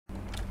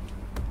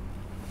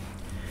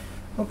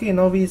Okay,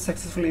 now we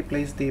successfully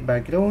placed the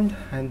background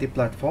and the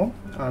platform.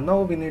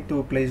 Now we need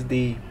to place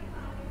the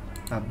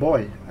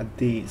ball at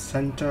the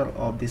center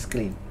of the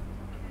screen.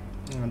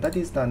 That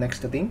is the next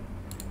thing.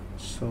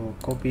 So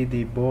copy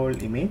the ball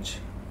image,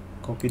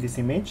 copy this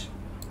image.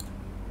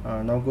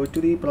 Now go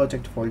to the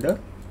project folder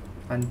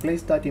and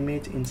place that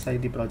image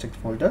inside the project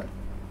folder.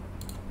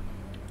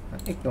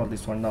 Ignore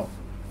this one now.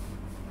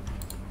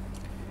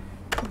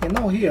 Okay,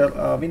 now here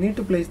we need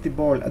to place the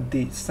ball at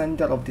the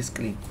center of the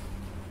screen.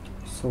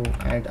 So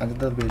add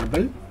another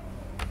variable,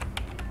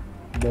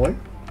 ball.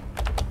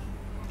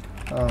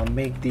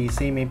 Make the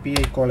same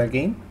API call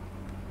again,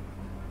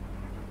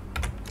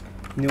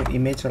 new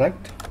image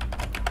rect,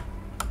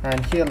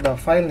 and here the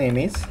file name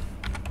is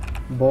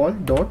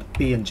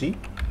ball.png.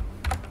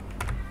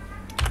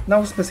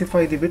 Now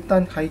specify the width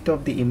and height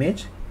of the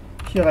image.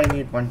 Here I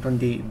need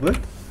 120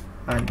 width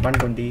and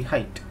 120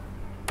 height.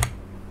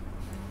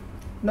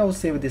 Now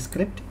save the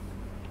script.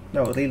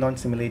 Now relaunch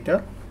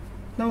simulator.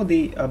 Now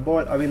the ball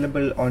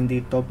available on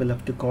the top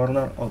left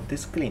corner of the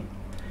screen.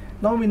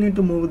 Now we need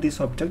to move this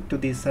object to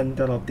the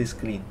center of the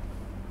screen.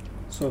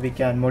 So we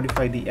can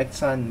modify the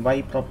X and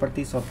Y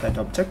properties of that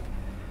object.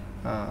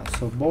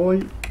 So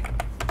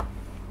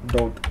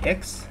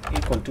ball.x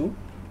equal to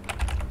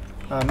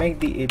make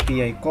the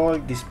API call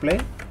display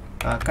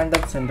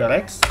content center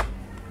X.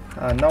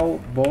 Now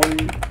ball.y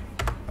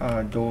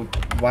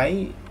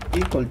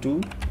equal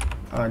to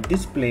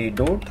display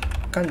dot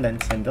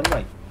content center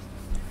Y.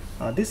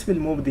 This will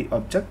move the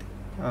object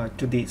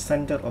to the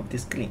center of the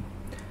screen.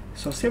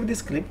 So save the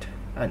script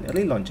and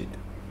relaunch it.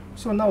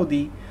 So now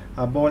the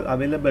ball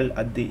available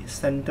at the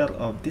center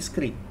of the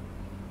screen.